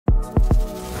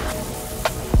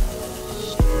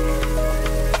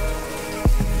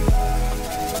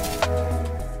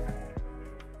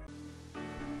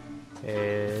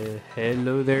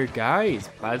Hello there guys,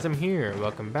 Plasm here.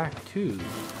 Welcome back to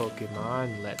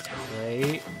Pokemon Let's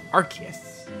Play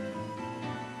Arceus.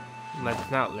 Let's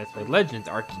play Legends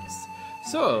Arceus.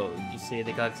 So, you say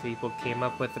the Galaxy people came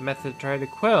up with a method to try to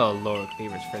quell Lord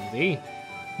Cleaver's frenzy?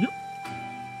 Yep.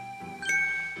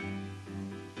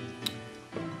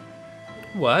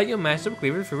 What? You'll mash up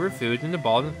Cleaver's favorite food in the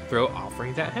ball and throw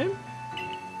offerings at him?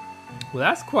 Well,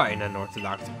 that's quite an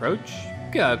unorthodox approach.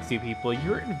 Galaxy people,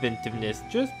 your inventiveness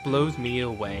just blows me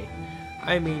away.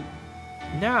 I mean,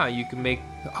 now you can make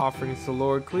offerings to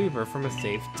Lord Cleaver from a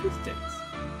safe distance.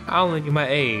 I'll lend you my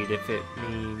aid if it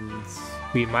means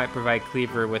we might provide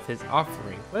Cleaver with his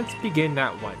offering. Let's begin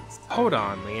at once. Hold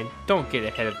on, Lee, and don't get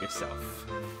ahead of yourself.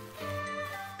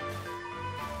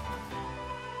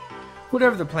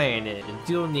 Whatever the plan is,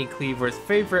 you'll need Cleaver's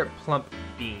favorite plump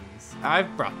beans.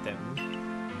 I've brought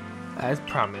them, as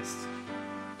promised.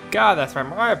 God, that's right.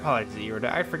 My apologies,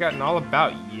 Yorda. I've forgotten all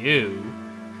about you.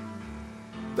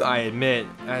 I admit,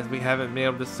 as we haven't been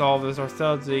able to solve this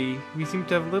ourselves, we seem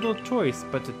to have little choice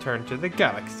but to turn to the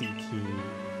Galaxy Key.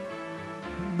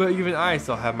 But even I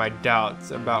still have my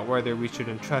doubts about whether we should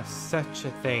entrust such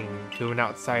a thing to an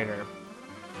outsider.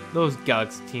 Those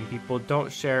Galaxy Team people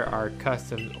don't share our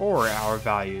customs or our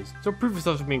values, so prove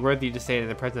yourself to be worthy to stand in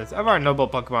the presence of our noble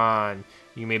Pokemon.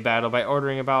 You may battle by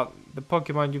ordering about the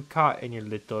Pokemon you've caught in your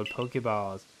little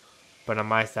Pokeballs. But on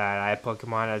my side, I have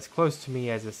Pokemon as close to me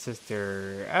as a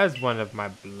sister, as one of my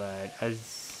blood.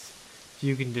 As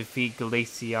you can defeat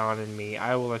Glaceon and me,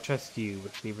 I will entrust you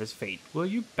with Cleaver's fate. Will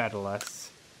you battle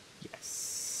us?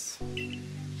 Yes.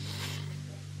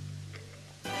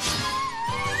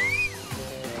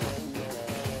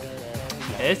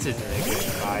 This isn't a good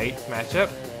fight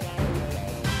matchup.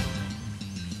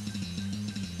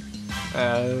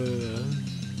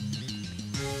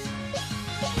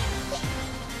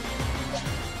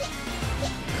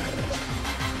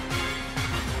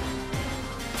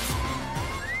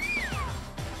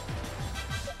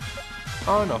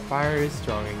 Oh no, fire is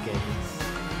strong again.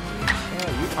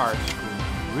 Yeah, you are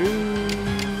screwed.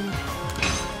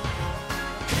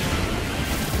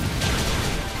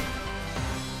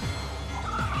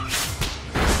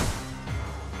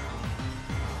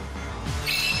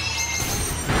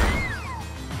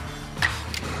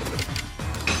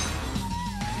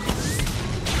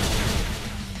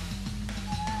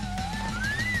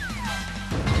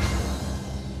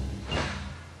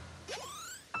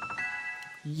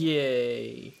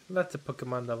 Yay! Lots of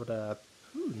Pokemon leveled up.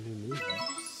 Ooh, new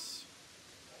moves.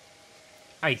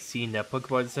 I see now.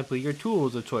 Pokemon is simply your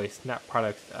tools of choice, not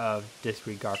products of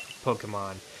disregard for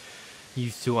Pokemon. You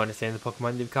still understand the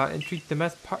Pokemon you've caught and treat them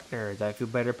as partners. I feel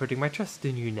better putting my trust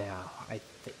in you now, I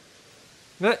think.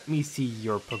 Let me see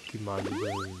your Pokemon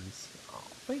wounds. Oh,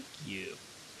 thank you.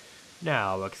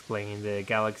 Now, explain the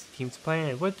Galaxy Team's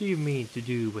plan. What do you mean to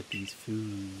do with these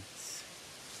foods?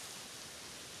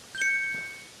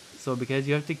 So because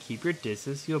you have to keep your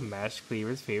distance, you'll mash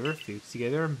Cleaver's favorite foods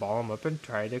together and ball them up and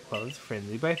try to quell his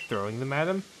frenzy by throwing them at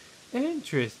him?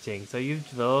 Interesting. So you've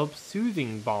developed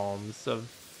soothing balms of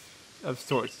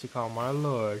sorts to calm our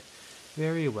lord.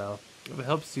 Very well. It will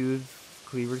help soothe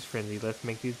Cleaver's frenzy. Let's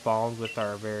make these balms with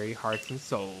our very hearts and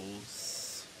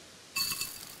souls.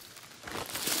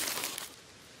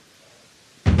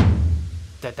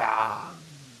 Ta-da!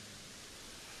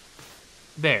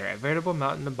 There, a veritable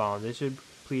mountain of balm. This should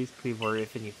please Cleaver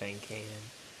if anything can.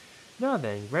 Now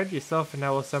then, ready yourself and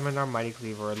I will summon our mighty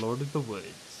Cleaver, Lord of the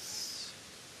Woods.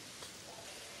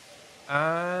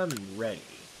 I'm ready.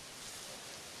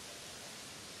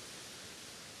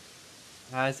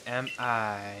 As am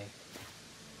I.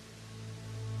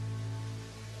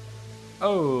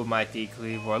 Oh, mighty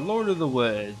Cleaver, Lord of the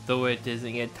Woods, though it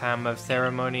isn't yet time of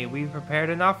ceremony, we've prepared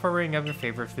an offering of your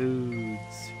favorite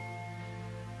foods.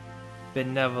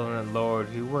 Benevolent Lord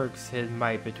who works his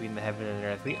might between the heaven and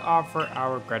earth, we offer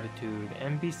our gratitude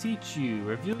and beseech you,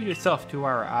 reveal yourself to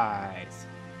our eyes.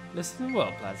 Listen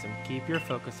well, Plasm. Keep your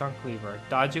focus on Cleaver.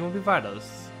 Dodging will be vital.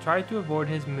 Try to avoid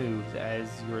his moves as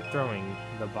you're throwing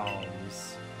the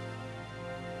bombs.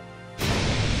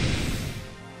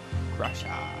 Crusher.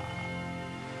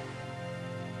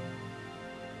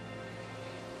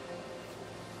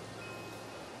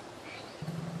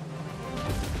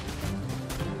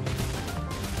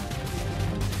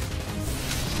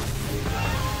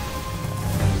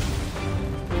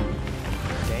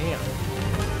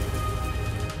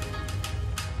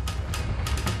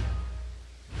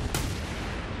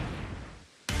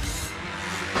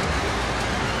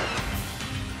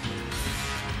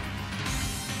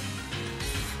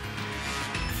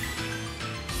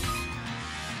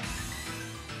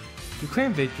 To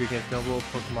claim victory against noble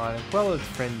Pokemon as well as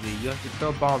Frenzy, you have to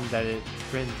throw bombs at its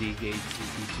Frenzy gauge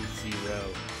reaches 0.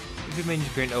 If you manage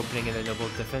to create an opening in the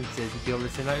Noble's defenses, you'll be able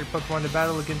to send out your Pokemon to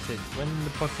battle against it. When the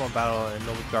Pokemon battle, a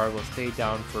Noble's guard will stay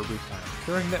down for a brief time.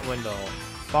 During that window,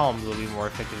 bombs will be more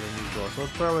effective than usual, so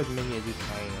throw as many as you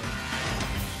can.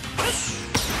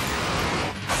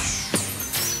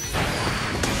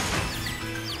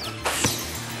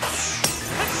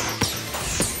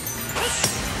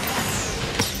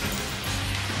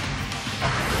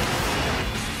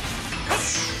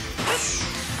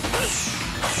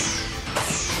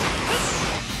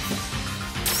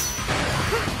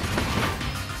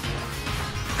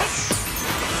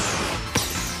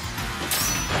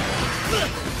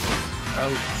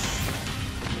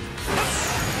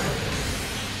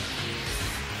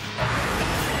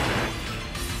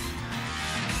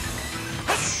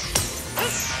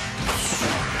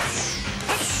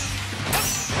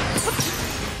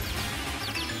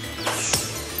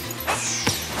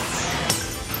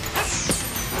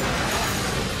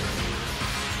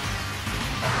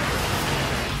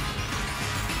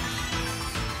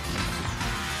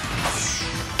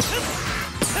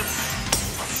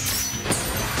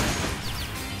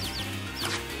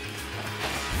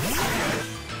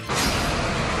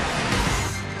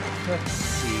 Let's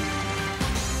see.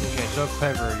 You can show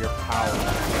clever your power.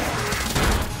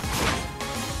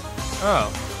 Oh.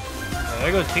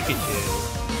 There goes Pikachu.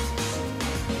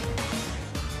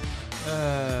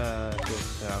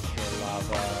 Just okay,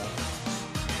 lava.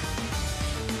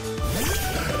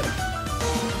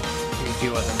 Pikachu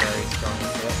wasn't very strong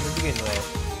to begin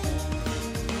with.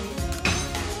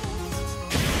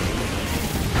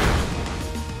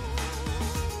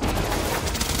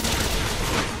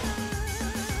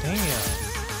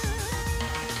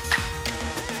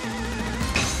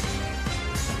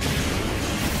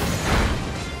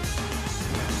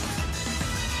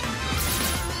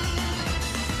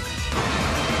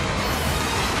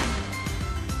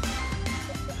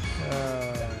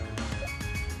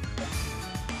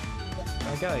 I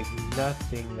got like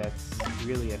nothing that's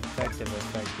really effective.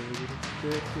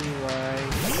 Strictly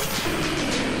like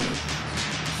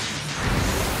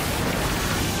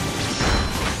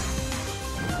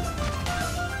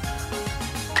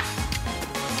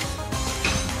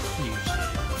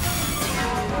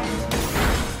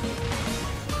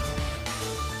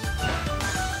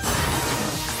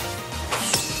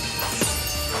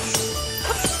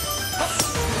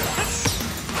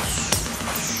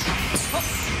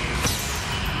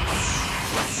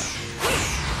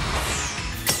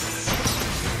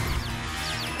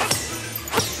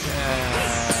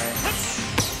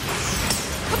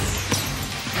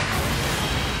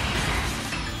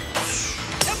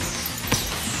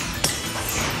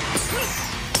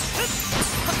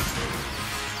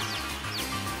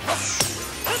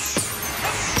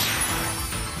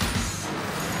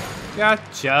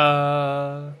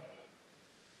gotcha.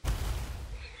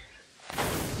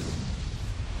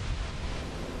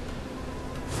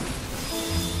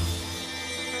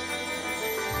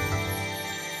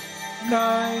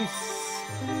 Nice.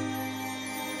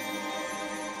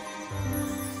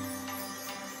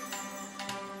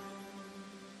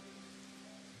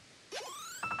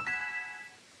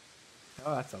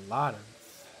 Oh, that's a lot of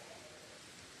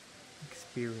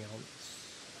experience.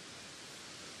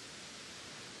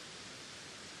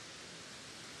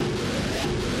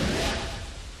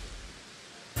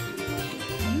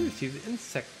 Receive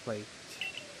insect plate.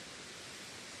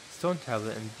 Stone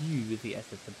tablet imbued with the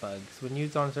essence of bugs. When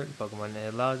used on certain Pokemon,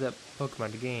 it allows that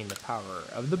Pokemon to gain the power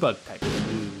of the bug type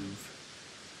move.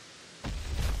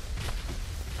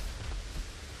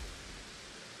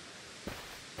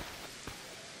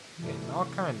 Getting all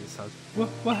kinds of sounds.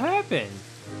 What happened?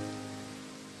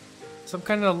 Some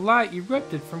kind of light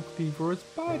erupted from Cleavor's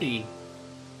body.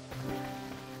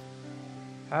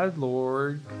 Has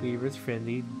Lord Cleaver's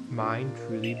friendly mind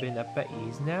truly been up at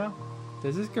ease now?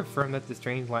 Does this confirm that the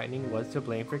strange lightning was to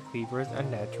blame for Cleaver's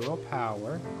unnatural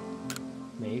power?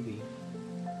 Maybe.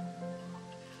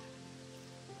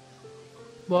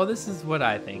 Well, this is what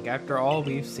I think. After all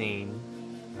we've seen,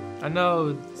 I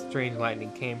know strange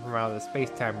lightning came from out of the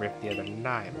space-time rift the other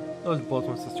night. Those bolts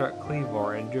must have struck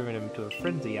Cleavor and driven him to a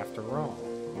frenzy after all.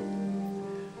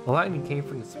 The lightning came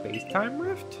from the space-time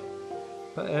rift?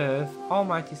 But if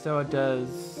Almighty Soa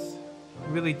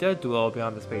really does dwell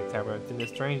beyond the space-time rift, then the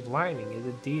strange lightning is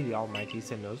indeed the Almighty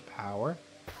Sinnoh's power,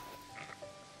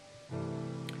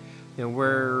 then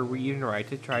were we even right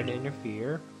to try to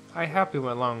interfere? I happily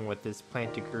went along with this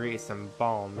plan to create some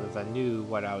bombs as I knew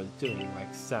what I was doing,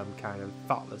 like some kind of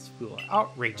thoughtless fool.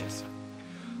 Outrageous!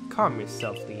 Calm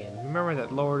yourself, Leon. Remember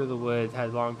that Lord of the Woods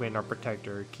has long been our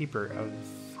protector, keeper of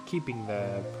keeping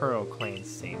the Pearl clan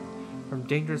safe from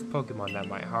dangerous Pokemon that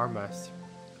might harm us.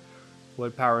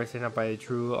 Wood power sent up by the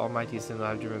true Almighty Sinnoh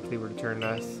have driven Cleaver to turn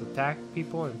us attack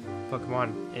people and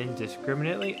Pokemon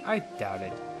indiscriminately? I doubt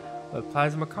it. What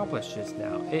Plasma accomplished just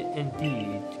now, it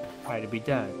indeed had to be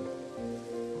done.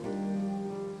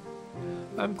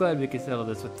 I'm glad we can settle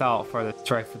this without further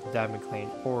strife with the Diamond Clan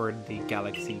or the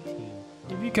Galaxy team.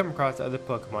 If you come across other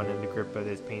Pokemon in the grip of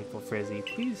this painful frizzy,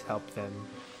 please help them.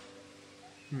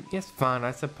 Yes, fine,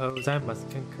 I suppose I must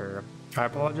concur. I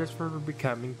apologize for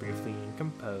becoming briefly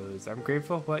incomposed. I'm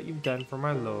grateful for what you've done for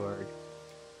my lord.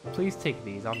 Please take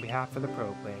these on behalf of the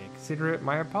Pro Clan. Consider it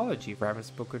my apology for having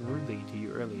spoken rudely to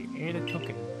you earlier, and a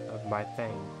token of my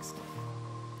thanks.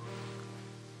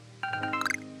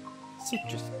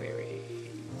 Citrus berries.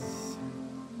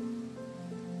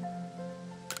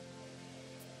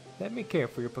 Let me care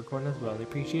for your Pokemon as well.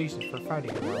 Appreciation for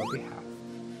fighting on our behalf.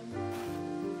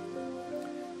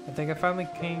 I think I finally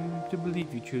came to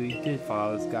believe you truly did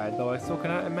follow this guide, though I still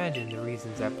cannot imagine the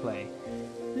reasons at play.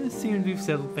 It seems we've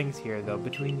settled things here, though.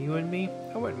 Between you and me,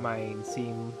 I wouldn't mind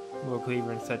seeing Lord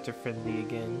Cleaver in such a frenzy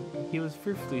again. He was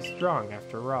fearfully strong,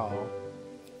 after all.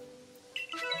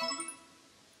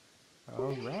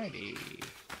 Alrighty.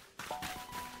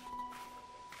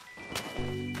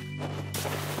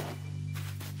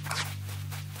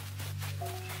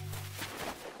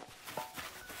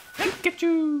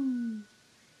 Pikachu!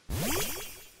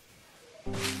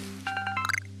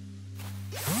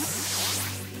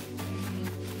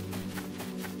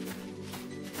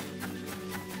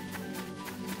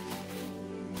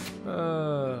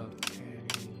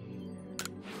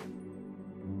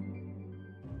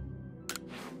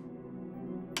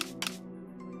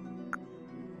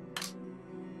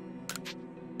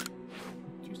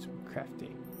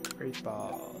 Crafting. Great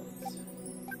balls.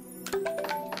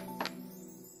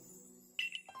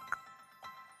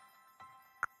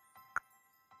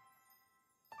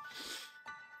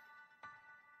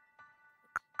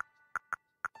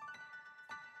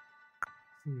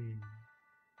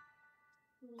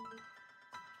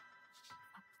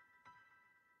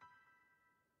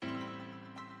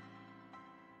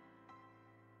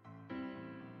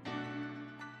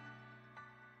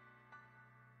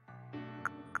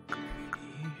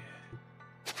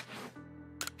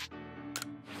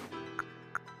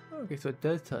 Okay, so it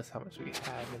does tell us how much we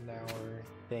have in our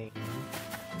thing.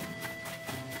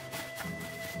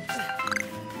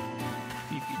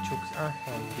 BP chokes are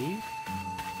handy.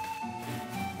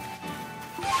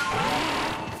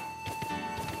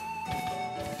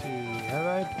 Dude, have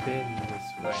I been this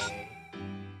way?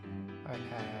 I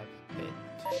have been.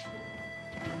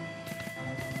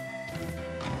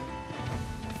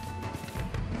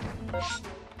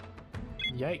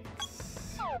 Yikes.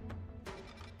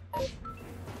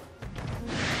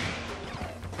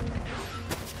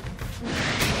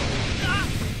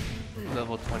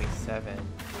 Level 27.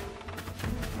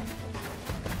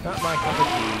 Not my cup of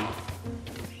tea.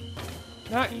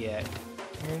 Not yet.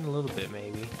 Here in a little bit,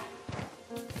 maybe.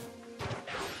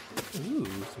 Ooh,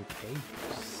 some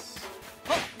caves.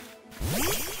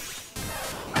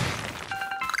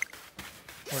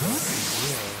 What else is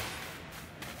here?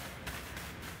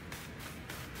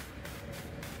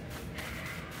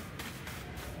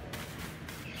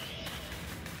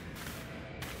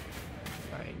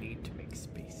 I need to make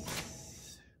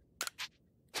space.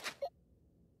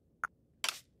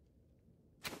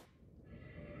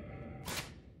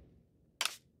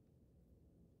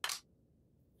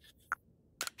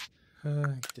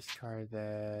 Discard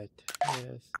that.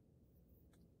 Yes.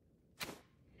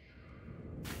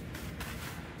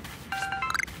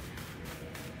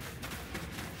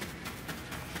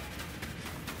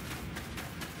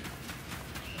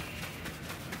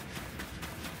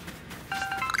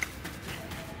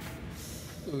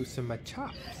 Ooh, some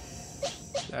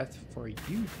Machops. That's for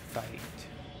you fight.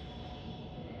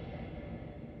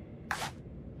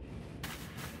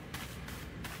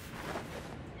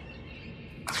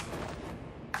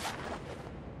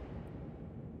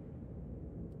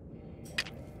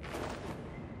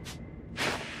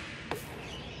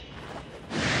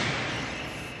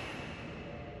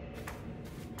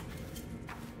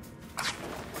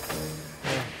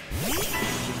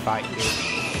 Fight you.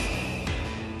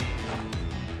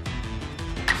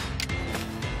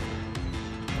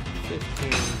 Just a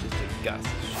gust.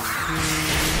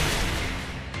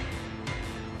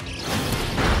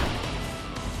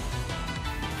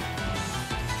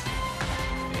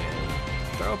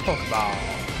 And throw a Pokeball.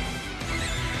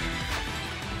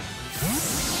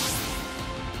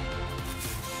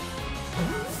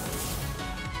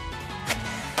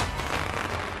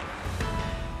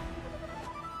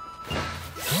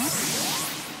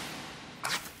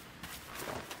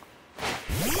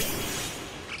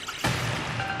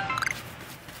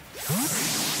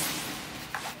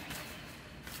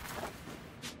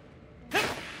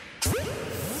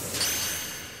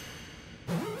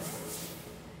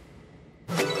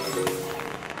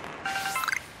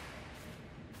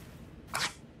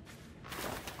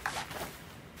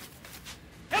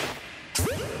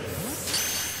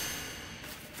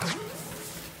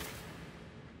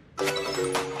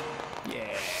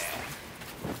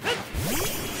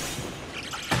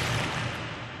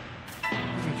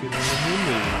 to learn a new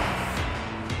move.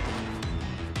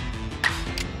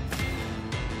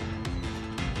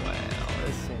 Well,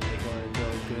 this ain't going to go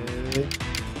good.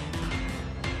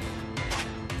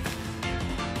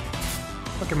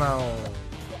 Pokémon.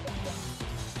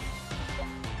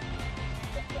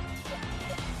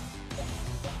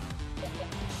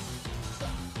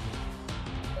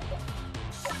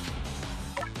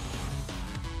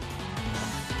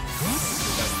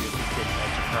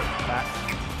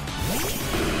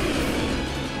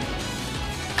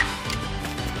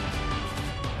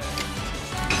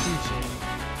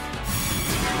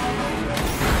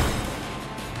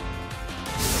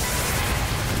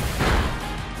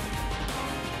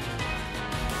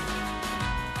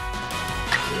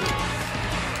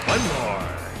 One more.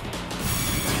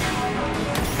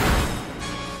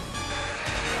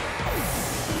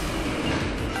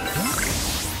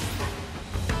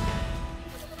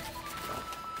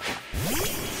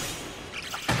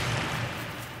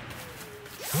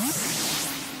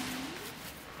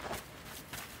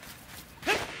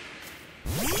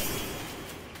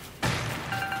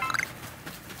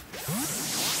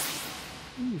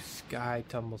 Ooh, Sky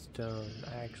Tumblestone.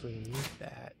 I actually need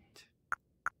that.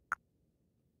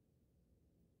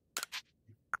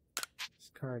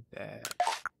 Discard that.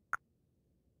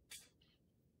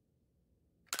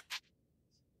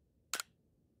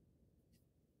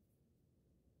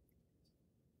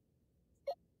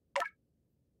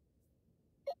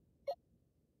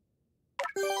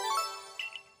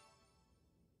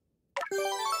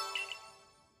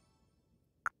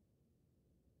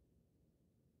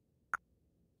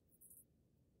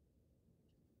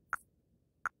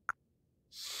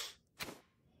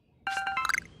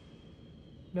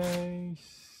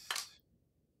 Nice.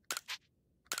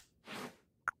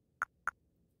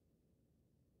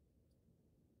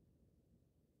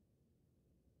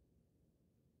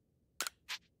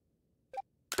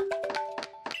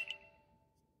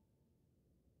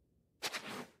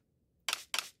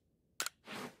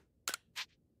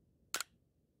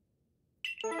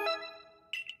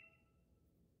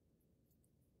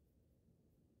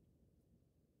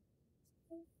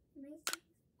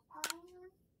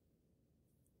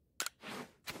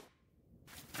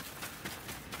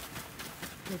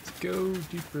 Let's go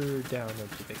deeper down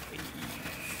into the cave.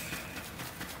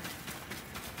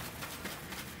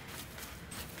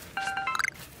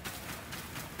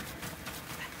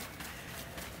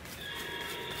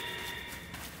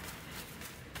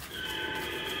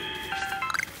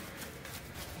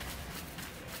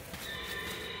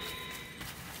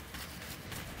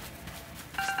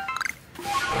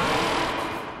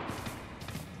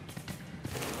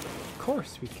 Of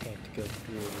course we can't go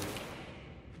through.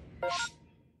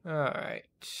 Alright.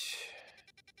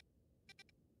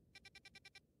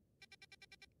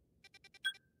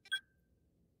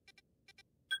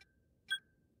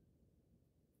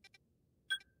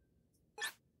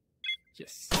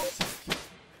 Yes.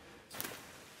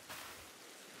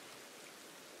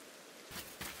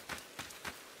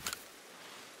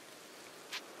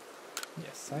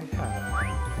 Yes, I have.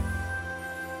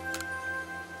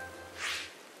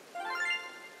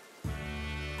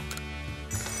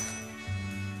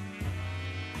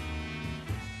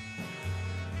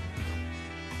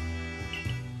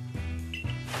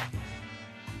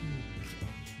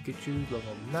 Pikachu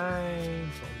level 9, and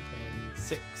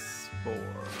 6, 4.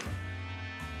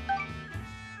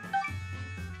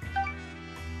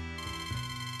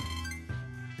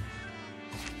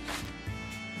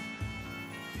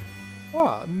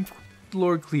 Ah,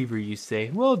 Lord Cleaver, you say?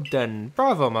 Well done.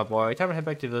 Bravo, my boy. Time to head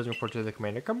back to the village and report to the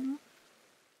commander. Come.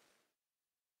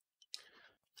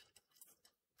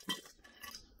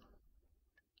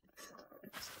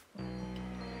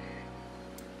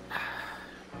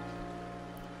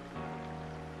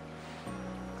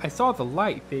 I saw the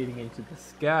light fading into the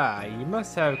sky. You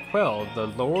must have quelled the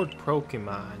Lord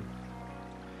Pokémon.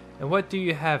 And what do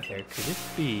you have there? Could it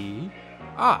be?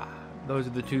 Ah, those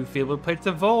are the two fabled plates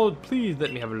of gold. Please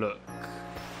let me have a look.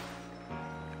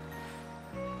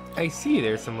 I see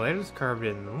there's some letters carved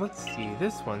in them. Let's see,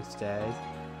 this one says,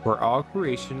 where all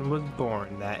creation was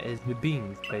born, that is the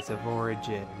being's place of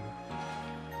origin.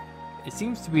 It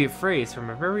seems to be a phrase from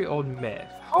a very old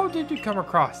myth. How did you come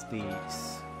across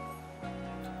these?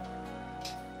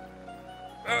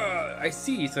 I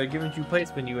see, so I've given you plates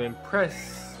when you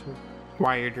impress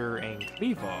Wilder and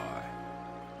Cleaver.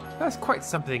 That's quite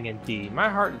something indeed. My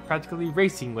heart is practically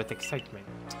racing with excitement.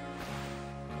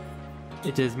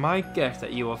 It is my guess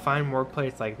that you will find more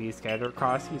plates like these scattered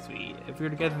across C-Suite. If we were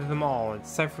to gather them all and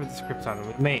decipher the scripts on them,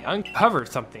 we may uncover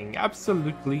something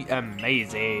absolutely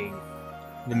amazing.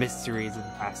 The mysteries of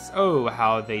the past. Oh,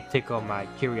 how they tickle my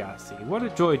curiosity. What a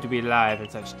joy to be alive in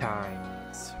such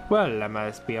times. Well, I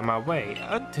must be on my way.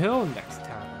 Until next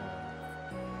time.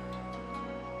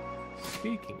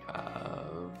 Speaking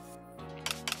of...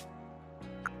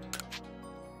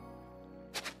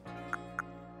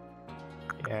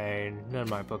 Yeah, none of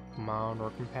my Pokemon are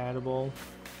compatible.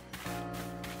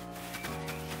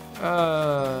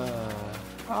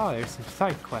 Oh, there's some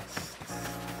side quests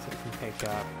that I can pick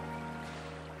up.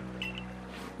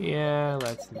 Yeah,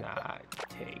 let's not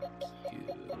take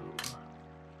you.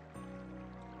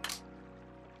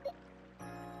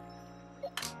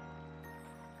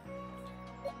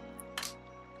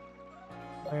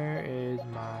 Where is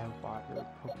my water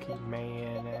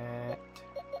Pokemon at?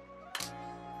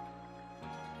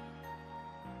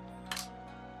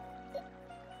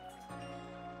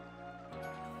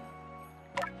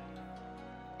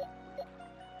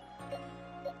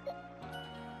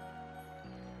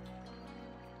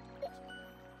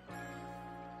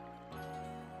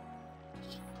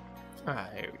 Ah,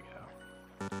 here we go.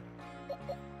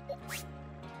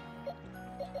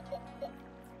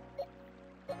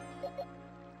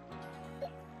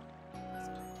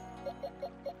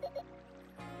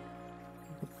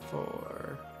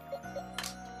 Four.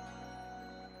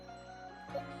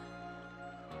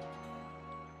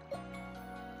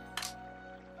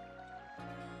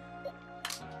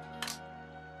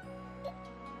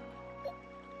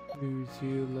 Use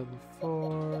you level 4,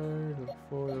 level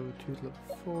 4, level 2, level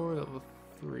 4, level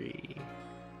 3.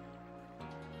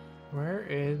 Where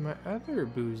is my other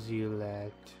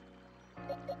Boozulette?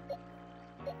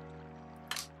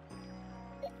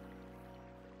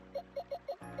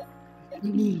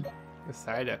 The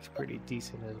Psyduck's pretty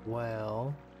decent as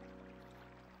well.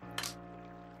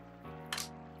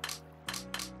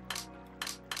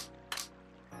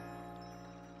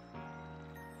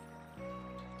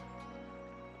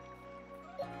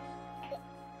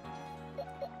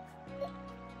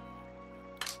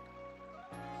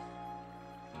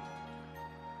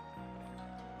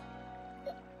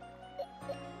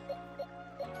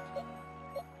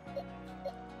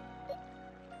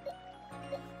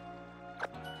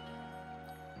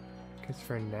 Because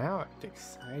for now, I take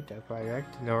Psyduck, but I'd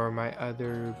like to know where my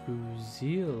other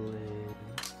Boozil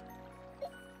is.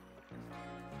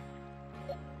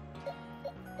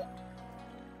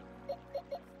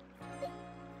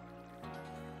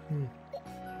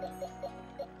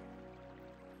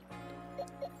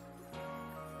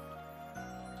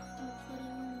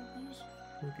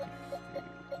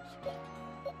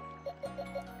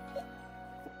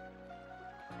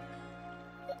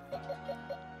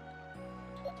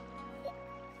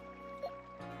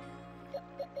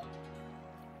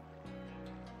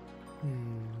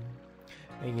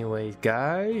 Anyways,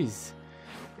 guys,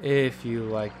 if you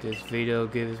like this video,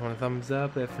 give this one a thumbs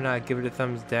up. If not, give it a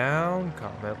thumbs down.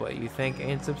 Comment what you think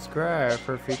and subscribe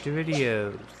for future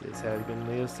videos. This has been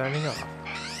Leo signing off.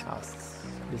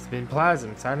 This has been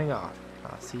Plasm signing off.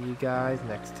 I'll see you guys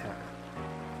next time.